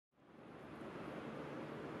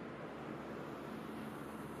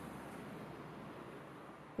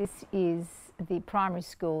This is the primary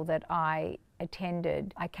school that I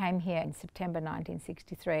attended. I came here in September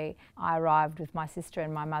 1963. I arrived with my sister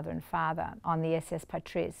and my mother and father on the SS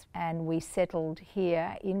Patrice, and we settled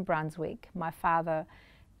here in Brunswick. My father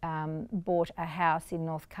bought a house in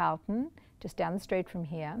North Carlton, just down the street from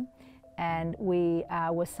here, and we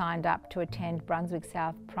were signed up to attend Brunswick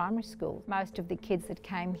South Primary School. Most of the kids that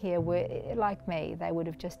came here were like me. They would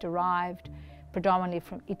have just arrived, predominantly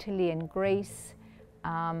from Italy and Greece,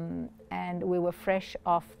 and we were fresh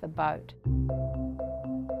off the boat.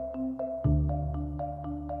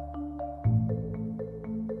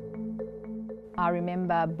 I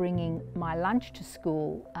remember bringing my lunch to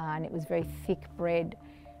school, and it was very thick bread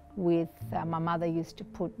with, my mother used to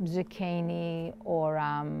put zucchini or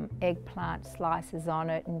eggplant slices on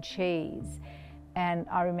it and cheese. And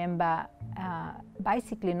I remember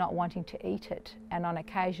basically not wanting to eat it, and on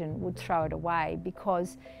occasion would throw it away,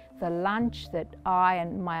 because the lunch that I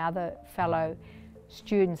and my other fellow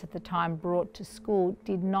students at the time brought to school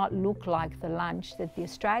did not look like the lunch that the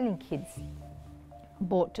Australian kids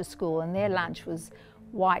brought to school, and their lunch was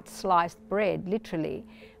white sliced bread, literally,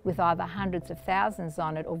 with either hundreds of thousands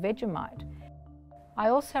on it or Vegemite. I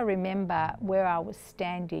also remember where I was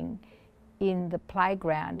standing in the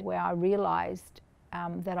playground, where I realised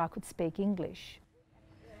that I could speak English.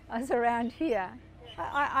 I was around here.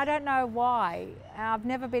 I don't know why. I've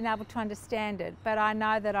never been able to understand it, but I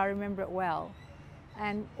know that I remember it well.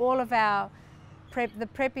 And all of the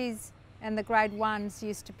preppies and the grade ones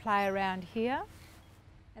used to play around here.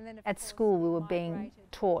 And then at school we were being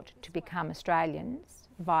taught to become Australians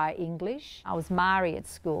via English. I was Mari at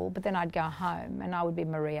school, but then I'd go home and I would be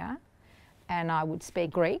Maria, and I would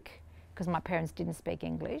speak Greek because my parents didn't speak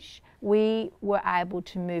English. We were able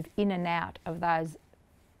to move in and out of those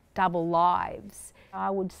double lives. I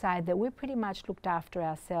would say that we pretty much looked after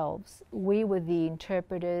ourselves. We were the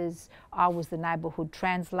interpreters, I was the neighbourhood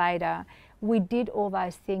translator. We did all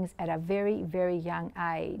those things at a very, very young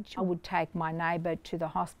age. I would take my neighbour to the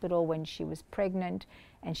hospital when she was pregnant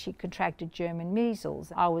and she contracted German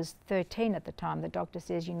measles. I was 13 at the time. The doctor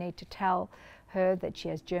says you need to tell her that she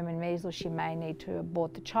has German measles, she may need to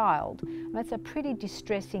abort the child. That's a pretty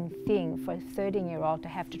distressing thing for a 13-year-old to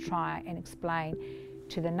have to try and explain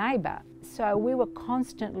to the neighbour. So we were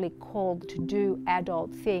constantly called to do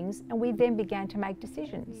adult things, and we then began to make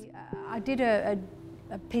decisions. I did a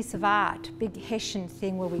piece of art, big Hessian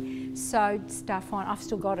thing where we sewed stuff on. I've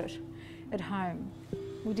still got it at home.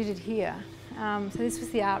 We did it here. So this was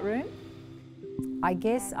the art room. I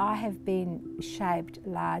guess I have been shaped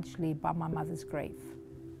largely by my mother's grief.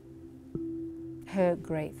 Her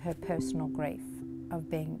grief, her personal grief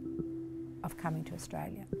of coming to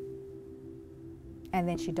Australia. And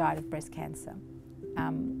then she died of breast cancer,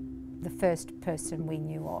 the first person we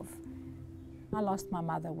knew of. I lost my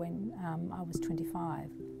mother when I was 25.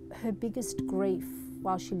 Her biggest grief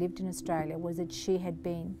while she lived in Australia was that she had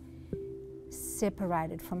been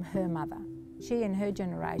separated from her mother. She and her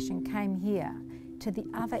generation came here to the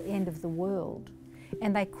other end of the world,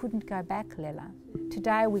 and they couldn't go back, Lela.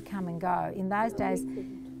 Today we come and go. In those days,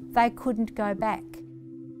 they couldn't go back.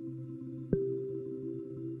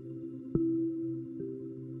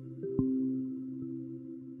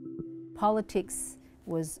 Politics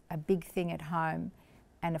was a big thing at home,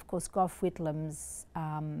 and of course Gough Whitlam's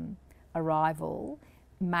arrival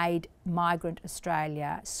made migrant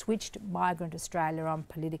Australia, switched migrant Australia on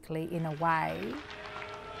politically in a way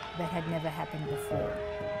that had never happened before.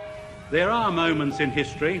 There are moments in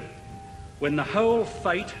history when the whole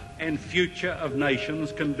fate and future of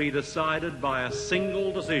nations can be decided by a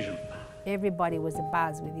single decision. Everybody was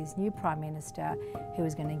abuzz with his new Prime Minister, who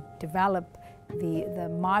was going to develop the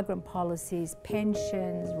migrant policies,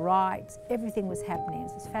 pensions, rights, everything was happening.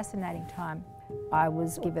 It was a fascinating time. I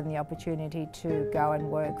was given the opportunity to go and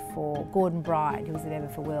work for Gordon Bryant, who was the member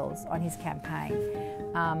for Wills, on his campaign.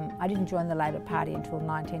 I didn't join the Labor Party until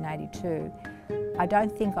 1982. I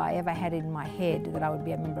don't think I ever had it in my head that I would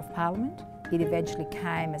be a Member of Parliament. It eventually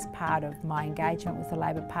came as part of my engagement with the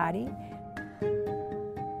Labor Party.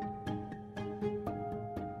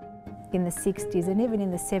 In the 60s and even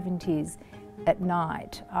in the 70s, at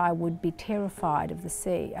night, I would be terrified of the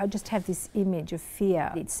sea. I just have this image of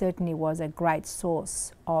fear. It certainly was a great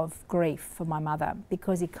source of grief for my mother,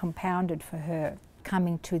 because it compounded for her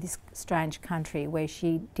coming to this strange country where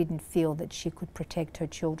she didn't feel that she could protect her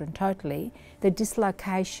children totally. The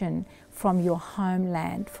dislocation from your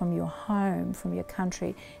homeland, from your home, from your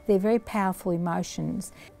country, they're very powerful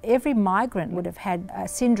emotions. Every migrant would have had a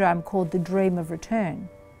syndrome called the dream of return,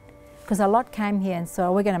 because a lot came here and said,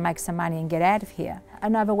 oh, we're going to make some money and get out of here.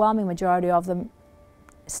 An overwhelming majority of them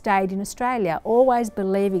stayed in Australia, always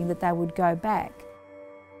believing that they would go back.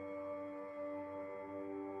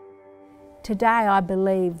 Today I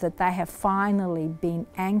believe that they have finally been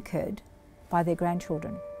anchored by their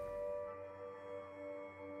grandchildren.